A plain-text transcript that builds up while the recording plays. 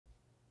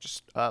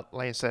Just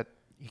Lane said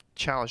he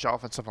challenged the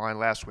offensive line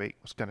last week,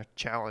 was going to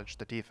challenge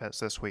the defense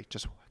this week.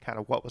 Just kind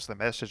of what was the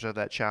message of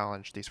that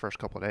challenge these first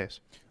couple of days?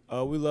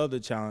 We love the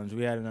challenge.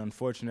 We had an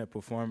unfortunate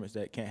performance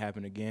that can't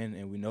happen again,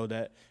 and we know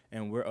that.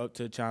 And we're up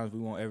to the challenge. We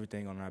want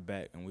everything on our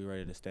back, and we're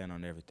ready to stand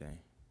on everything.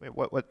 Wait,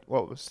 what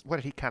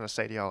did he kind of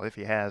say to y'all, if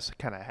he has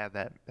kind of had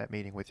that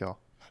meeting with y'all?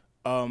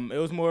 It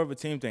was more of a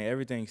team thing.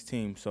 Everything's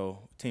team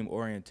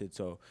oriented.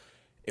 So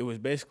it was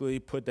basically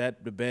put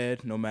that to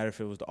bed. No matter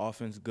if it was the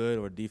offense good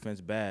or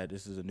defense bad,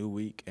 this is a new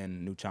week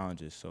and new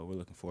challenges. So we're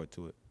looking forward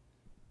to it.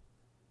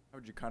 How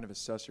would you kind of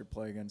assess your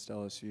play against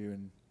LSU,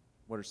 and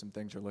what are some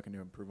things you're looking to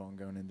improve on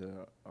going into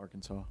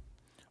Arkansas?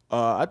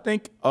 I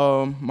think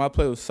my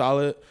play was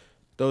solid.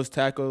 Those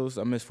tackles,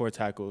 I missed 4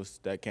 tackles.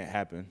 That can't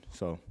happen.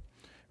 So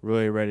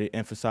really ready to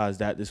emphasize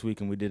that this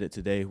week, and we did it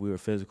today. We were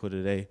physical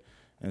today,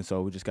 and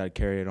so we just got to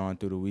carry it on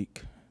through the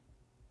week.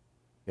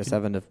 I guess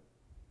having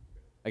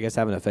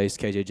to face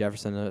KJ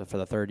Jefferson for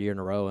the 3rd year in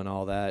a row and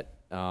all that.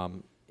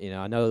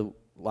 I know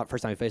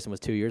first time you faced him was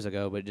 2 years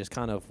ago, but just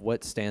kind of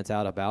what stands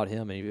out about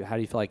him, and how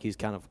do you feel like he's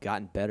kind of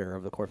gotten better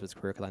over the course of his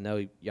career? Because I know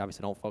you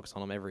obviously don't focus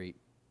on him every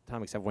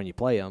time except when you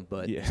play him,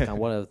 but just kind of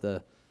one of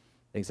the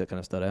things that kind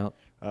of stood out.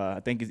 I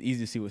think it's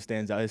easy to see what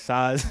stands out.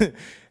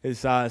 His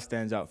size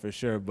stands out for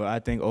sure. But I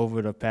think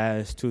over the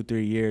past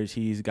 2-3 years,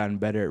 he's gotten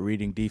better at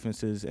reading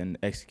defenses and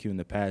executing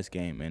the pass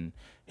game, and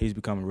he's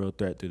become a real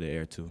threat through the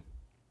air too.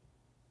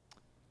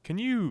 Can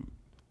you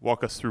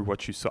walk us through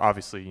what you saw?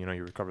 Obviously, you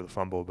recover the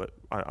fumble, but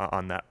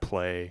on that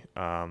play,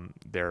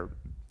 there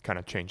kind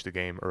of changed the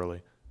game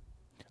early.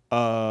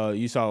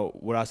 You saw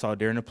what I saw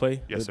during the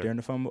play? Yes, sir. During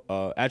the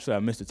fumble? Actually, I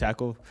missed the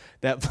tackle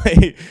that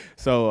play.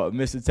 So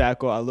missed the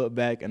tackle. I look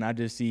back, and I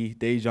just see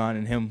Dejon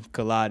and him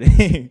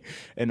colliding,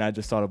 and I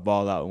just saw the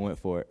ball out and went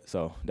for it.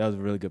 So that was a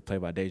really good play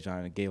by Dejon,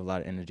 and it gave a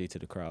lot of energy to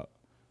the crowd.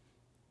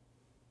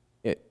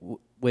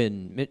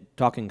 When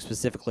talking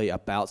specifically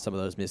about some of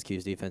those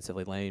miscues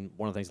defensively,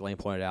 one of the things Lane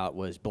pointed out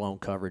was blown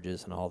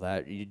coverages and all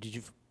that.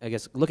 I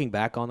guess, looking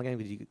back on the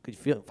game, could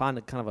you find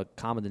a kind of a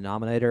common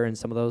denominator in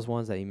some of those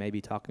ones that you may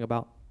be talking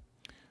about?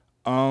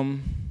 I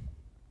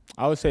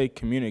would say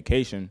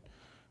communication.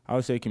 I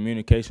would say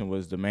communication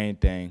was the main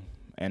thing,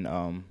 and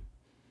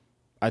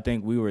I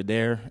think we were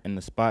there in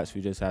the spots.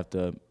 We just have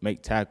to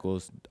make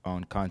tackles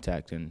on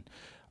contact and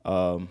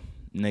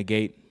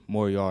negate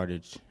more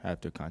yardage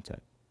after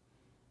contact.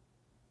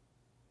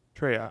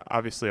 Trey,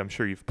 obviously, I'm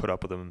sure you've put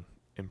up with him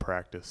in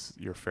practice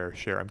your fair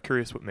share. I'm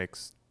curious what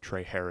makes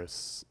Trey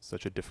Harris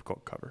such a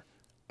difficult cover.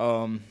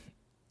 I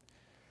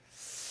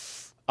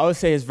would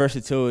say his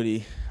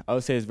versatility.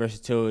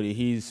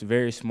 He's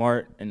very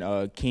smart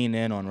and keen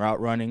in on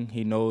route running.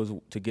 He knows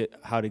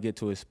how to get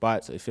to his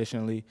spots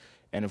efficiently.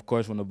 And, of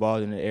course, when the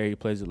ball's in the air, he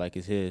plays it like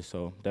it's his.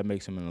 So that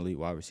makes him an elite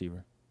wide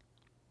receiver.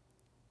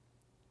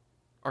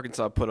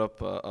 Arkansas put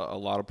up a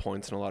lot of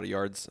points and a lot of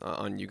yards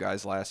on you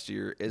guys last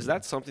year. Is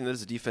that something that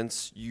as a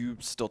defense you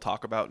still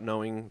talk about,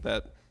 knowing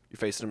that you're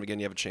facing them again,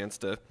 you have a chance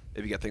to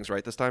maybe get things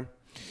right this time?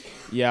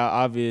 Yeah,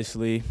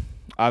 obviously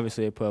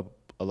they put up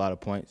a lot of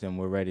points, and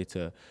we're ready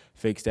to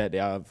fix that.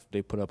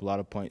 They put up a lot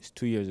of points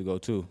 2 years ago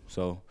too,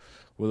 so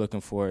we're looking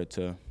forward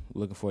to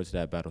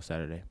that battle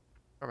Saturday.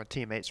 From a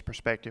teammate's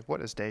perspective, what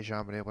has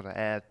Dejon been able to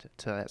add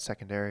to that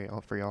secondary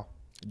for y'all?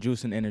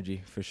 Juice and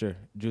energy, for sure.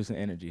 Juice and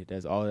energy.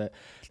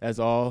 That's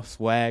all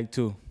swag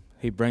too.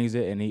 He brings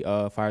it, and he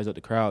fires up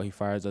the crowd. He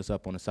fires us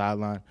up on the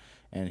sideline,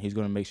 and he's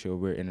going to make sure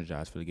we're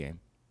energized for the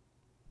game.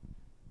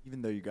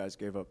 Even though you guys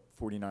gave up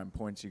 49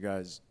 points, you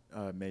guys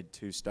made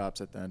 2 stops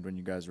at the end when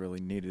you guys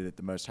really needed it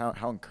the most.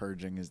 How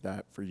encouraging is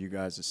that for you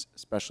guys,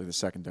 especially the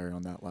secondary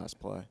on that last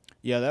play?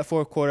 Yeah, that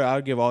fourth quarter, I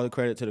would give all the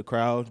credit to the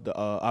crowd. The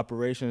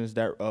operations,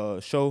 that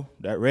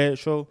red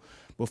show,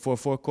 before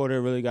fourth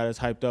quarter really got us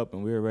hyped up,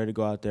 and we were ready to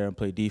go out there and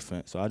play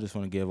defense. So I just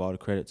want to give all the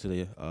credit to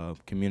the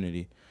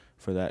community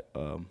for that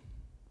quarter.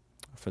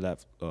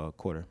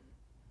 Good.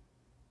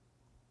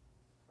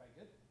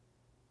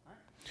 All right.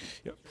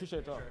 Yep, appreciate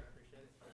it all.